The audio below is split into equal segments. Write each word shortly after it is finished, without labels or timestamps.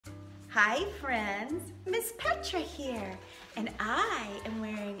Hi friends, Miss Petra here, and I am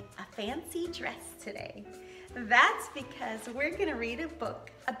wearing a fancy dress today. That's because we're gonna read a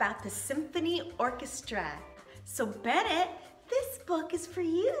book about the symphony orchestra. So Bennett, this book is for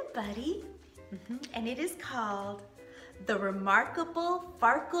you, buddy. And it is called The Remarkable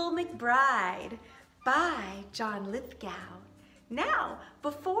Farkle McBride by John Lithgow. Now,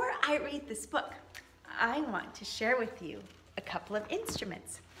 before I read this book, I want to share with you a couple of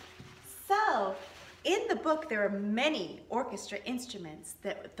instruments. So, in the book, there are many orchestra instruments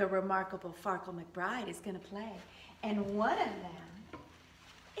that the Remarkable Farkle McBride is going to play. And one of them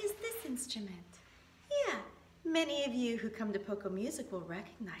is this instrument. Yeah, many of you who come to Poco Music will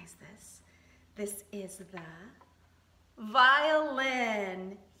recognize this. This is the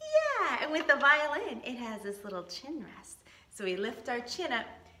violin. Yeah, and with the violin, it has this little chin rest. So we lift our chin up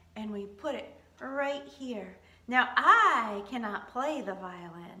and we put it right here. Now, I cannot play the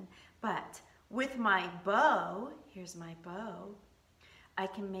violin, but with my bow, here's my bow, I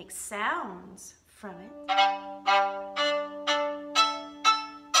can make sounds from it.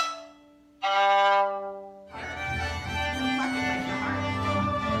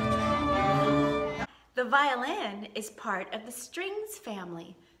 The violin is part of the strings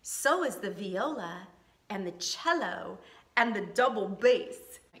family. So is the viola and the cello and the double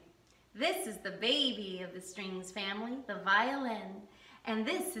bass. This is the baby of the strings family, the violin. And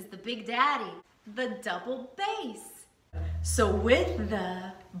this is the big daddy, the double bass. So with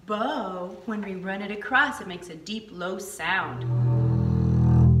the bow, when we run it across, it makes a deep, low sound.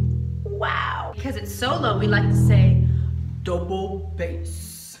 Wow. Because it's so low, we like to say double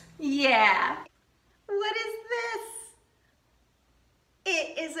bass. Yeah. What is this?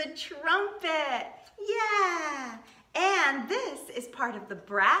 It is a trumpet. Yeah. And this is part of the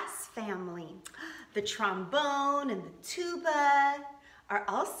brass family. The trombone and the tuba are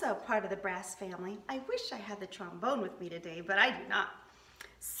also part of the brass family. I wish I had the trombone with me today, but I do not.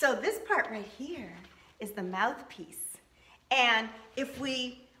 So this part right here is the mouthpiece. And if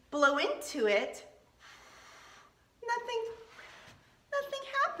we blow into it, nothing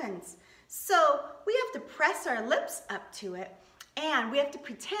happens. So we have to press our lips up to it, and we have to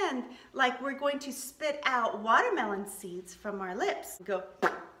pretend like we're going to spit out watermelon seeds from our lips. Go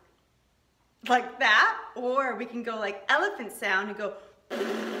like that, or we can go like elephant sound and go. So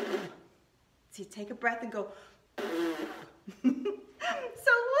you take a breath and go.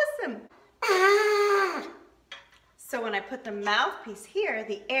 So listen. So when I put the mouthpiece here,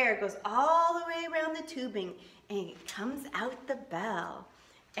 the air goes all the way around the tubing and it comes out the bell.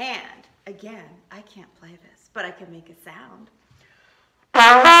 And again, I can't play this, but I can make a sound.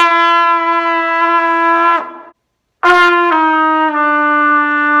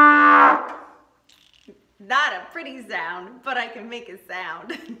 Not a pretty sound, but I can make a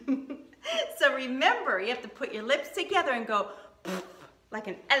sound. So remember, you have to put your lips together and go like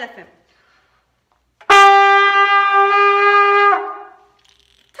an elephant.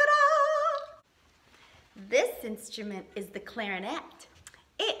 Ta-da! This instrument is the clarinet.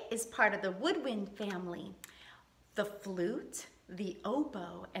 It is part of the woodwind family. The flute, the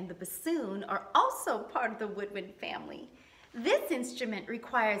oboe, and the bassoon are also part of the woodwind family. This instrument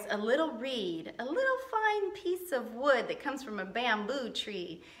requires a little reed, a little fine piece of wood that comes from a bamboo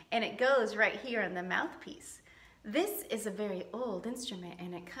tree, and it goes right here on the mouthpiece. This is a very old instrument,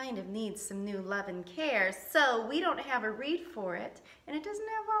 and it kind of needs some new love and care, so we don't have a reed for it, and it doesn't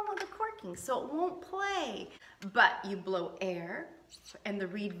have all of the corking, so it won't play. But you blow air, and the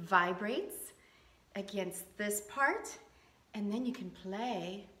reed vibrates against this part, and then you can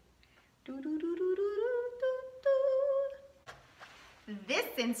play. This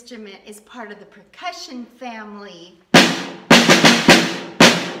instrument is part of the percussion family. Yeah,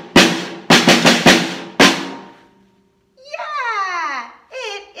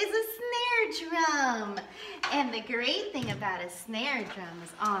 it is a snare drum. And the great thing about a snare drum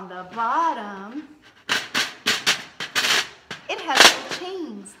is on the bottom, it has little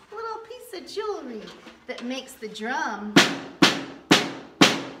chains, a little piece of jewelry that makes the drum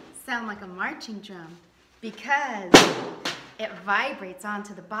sound like a marching drum because it vibrates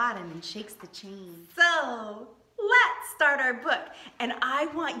onto the bottom and shakes the chain. So let's start our book. And I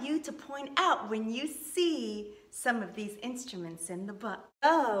want you to point out when you see some of these instruments in the book.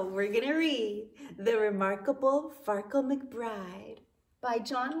 Oh, we're gonna read The Remarkable Farkle McBride by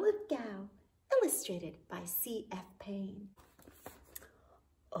John Lithgow, illustrated by C.F. Payne.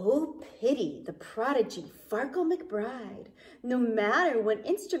 Oh, pity the prodigy Farkle McBride. No matter what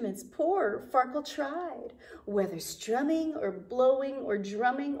instruments poor Farkle tried, whether strumming or blowing or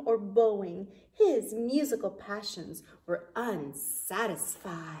drumming or bowing, his musical passions were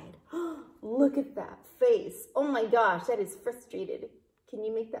unsatisfied. Look at that face. Oh my gosh, that is frustrated. Can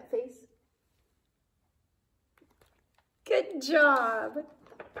you make that face? Good job.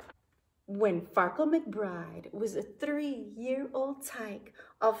 When Farkle McBride was a 3-year-old tyke,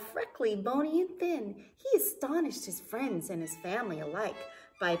 all freckly, bony, and thin, he astonished his friends and his family alike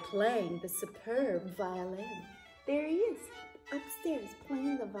by playing the superb violin. There he is, upstairs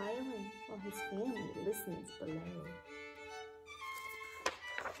playing the violin while his family listens below.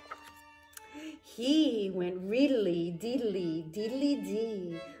 He went reedly, deedly, deedly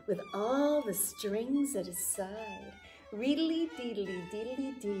dee, with all the strings at his side. Reedly, deedly,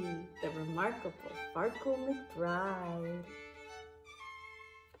 deedly dee, the remarkable Farkle McBride.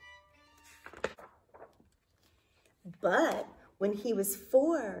 But when he was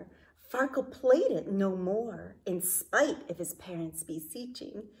 4, Farkle played it no more, in spite of his parents'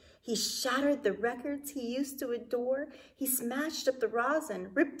 beseeching. He shattered the records he used to adore. He smashed up the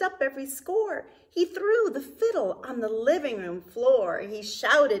rosin, ripped up every score. He threw the fiddle on the living room floor. He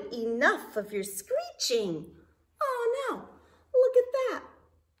shouted, "Enough of your screeching! Oh no, look at that.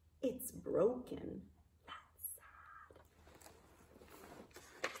 It's broken." That's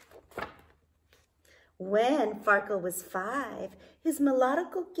sad. When Farkle was 5, his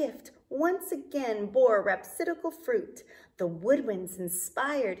melodical gift once again bore rhapsodical fruit. The woodwinds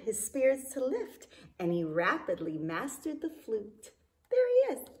inspired his spirits to lift, and he rapidly mastered the flute. There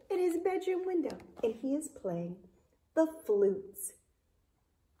he is at his bedroom window, and he is playing the flute.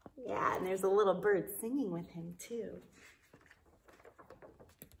 Yeah, and there's a little bird singing with him too.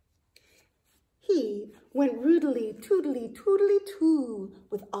 He went rudely, toodly, toodly, too,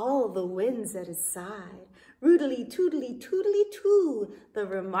 with all the winds at his side. Rudely, toodly, toodly, too, the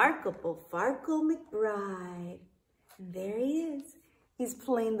remarkable Farkle McBride. And there he is. He's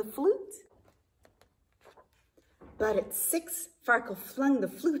playing the flute. But at 6, Farkle flung the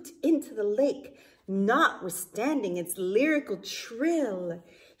flute into the lake, notwithstanding its lyrical trill.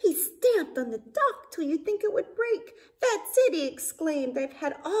 He stamped on the dock till you'd think it would break. "That's it," he exclaimed. "I've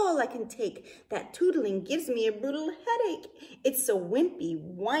had all I can take. That tootling gives me a brutal headache. It's so wimpy,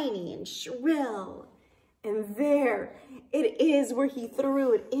 whiny, and shrill." And there it is where he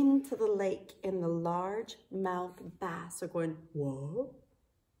threw it into the lake, and the large-mouthed bass are going, "What?"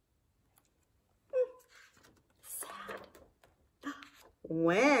 Sad.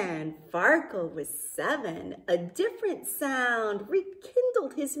 When Farkle was 7, a different sound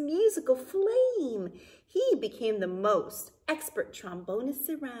rekindled his musical flame. He became the most expert trombonist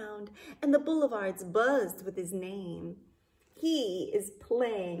around, and the boulevards buzzed with his name. He is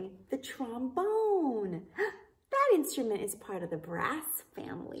playing the trombone. That instrument is part of the brass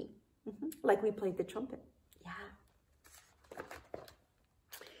family, like we played the trumpet. Yeah.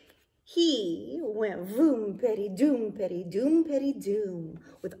 He went voom, petty doom, petty doom, petty doom,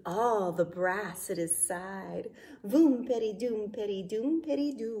 with all the brass at his side. Voom, petty doom, petty doom,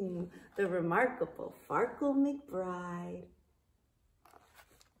 petty doom, the remarkable Farkle McBride.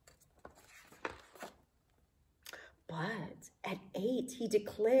 But at 8, he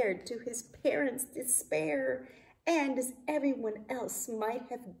declared to his parents' despair, and as everyone else might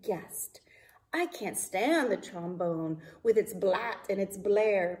have guessed, "I can't stand the trombone with its blat and its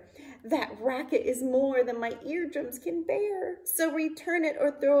blare. That racket is more than my eardrums can bear. So return it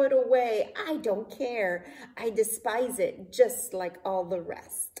or throw it away. I don't care. I despise it just like all the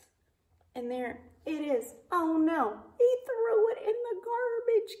rest." And there it is. Oh no, he threw it in the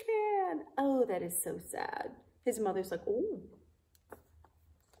garbage can. Oh, that is so sad. His mother's like, "Oh."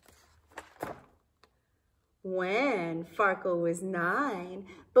 When Farkle was 9,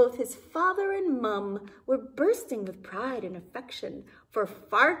 both his father and mum were bursting with pride and affection, for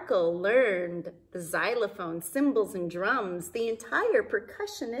Farkle learned the xylophone, cymbals, and drums, the entire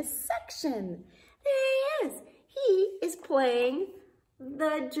percussionist section. There he is. He is playing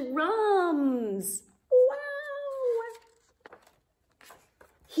the drums. Wow!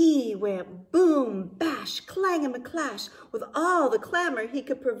 He went boom, bash, clang, and maclash with all the clamor he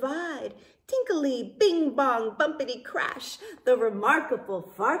could provide. Tinkly, bing, bong, bumpity, crash, the remarkable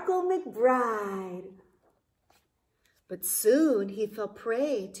Farkle McBride. But soon he fell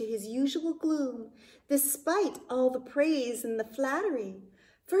prey to his usual gloom, despite all the praise and the flattery.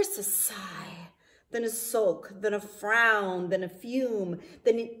 First a sigh, then a sulk, then a frown, then a fume,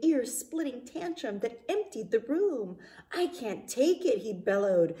 then an ear-splitting tantrum that emptied the room. "I can't take it," he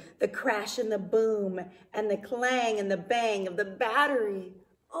bellowed, the crash and the boom, and the clang and the bang of the battery.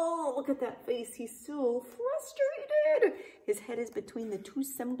 Oh, look at that face. He's so frustrated. His head is between the two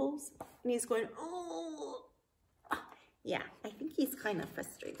cymbals and he's going, oh. Yeah, I think he's kind of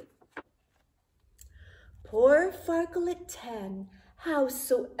frustrated. Poor Farkle at 10,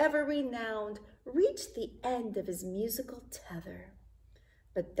 howsoever renowned, reached the end of his musical tether.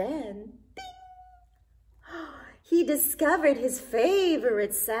 But then, ding, he discovered his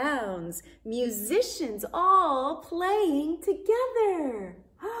favorite sounds, musicians all playing together.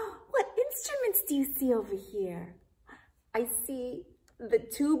 What instruments do you see over here? I see the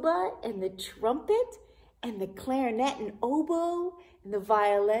tuba and the trumpet and the clarinet and oboe and the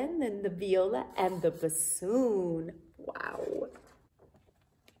violin and the viola and the bassoon. Wow.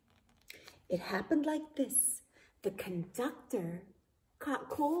 It happened like this. The conductor caught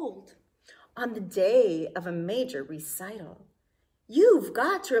cold on the day of a major recital. You've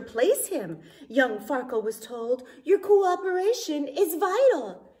got to replace him, young Farkle was told. Your cooperation is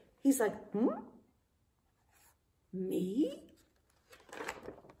vital. He's like, Me?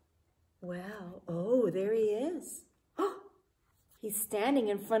 Well, oh, there he is. Oh, he's standing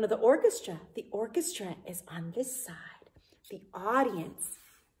in front of the orchestra. The orchestra is on this side. The audience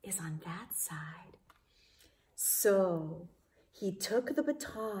is on that side. So he took the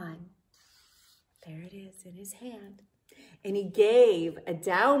baton. There it is in his hand. And he gave a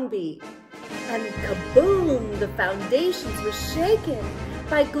downbeat. And kaboom, the foundations were shaken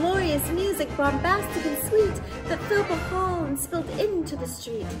by glorious music, bombastic and sweet, that filled the hall and spilled into the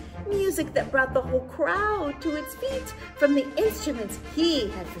street. Music that brought the whole crowd to its feet from the instruments he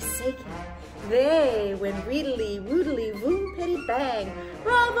had forsaken. They went reedily, roodily, voom, petty, bang.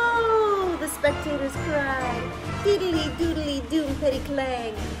 Bravo, the spectators cried. Diddly, doodly, doom, petty,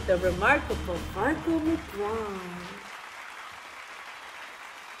 clang. The Remarkable Farkle McBride.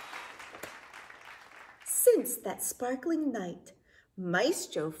 Since that sparkling night,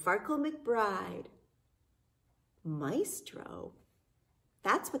 Maestro Farkle McBride. Maestro?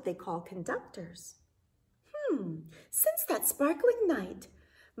 That's what they call conductors. Since that sparkling night,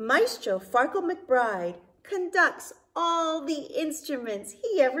 Maestro Farkle McBride conducts all the instruments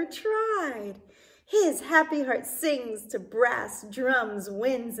he ever tried. His happy heart sings to brass, drums,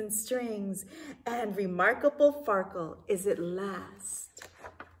 winds, and strings, and Remarkable Farkle is at last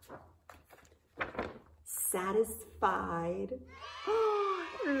satisfied. Oh,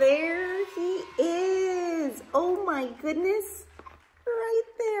 there he is. Oh my goodness, right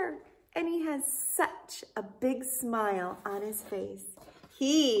there. And he has such a big smile on his face.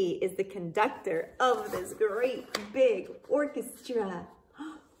 He is the conductor of this great big orchestra.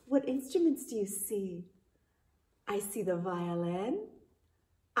 What instruments do you see? I see the violin.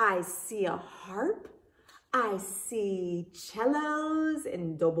 I see a harp. I see cellos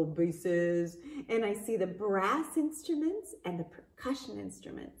and double basses. And I see the brass instruments and the percussion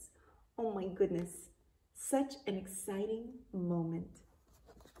instruments. Oh my goodness, such an exciting moment.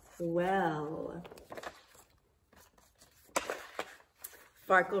 Well,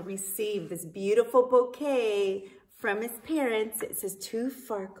 Farkle received this beautiful bouquet from his parents. It says, to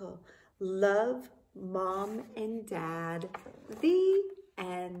Farkle, love, Mom and Dad, the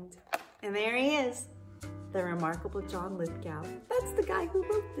end. And there he is, the remarkable John Lithgow. That's the guy who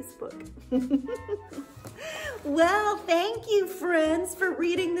wrote this book. Well, thank you, friends, for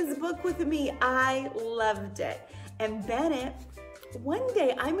reading this book with me. I loved it. And Bennett, one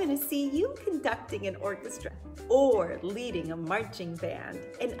day I'm going to see you conducting an orchestra or leading a marching band.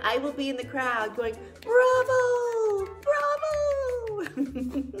 And I will be in the crowd going, bravo,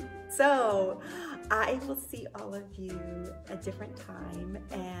 bravo. So I will see all of you a different time,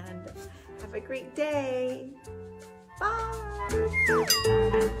 and have a great day.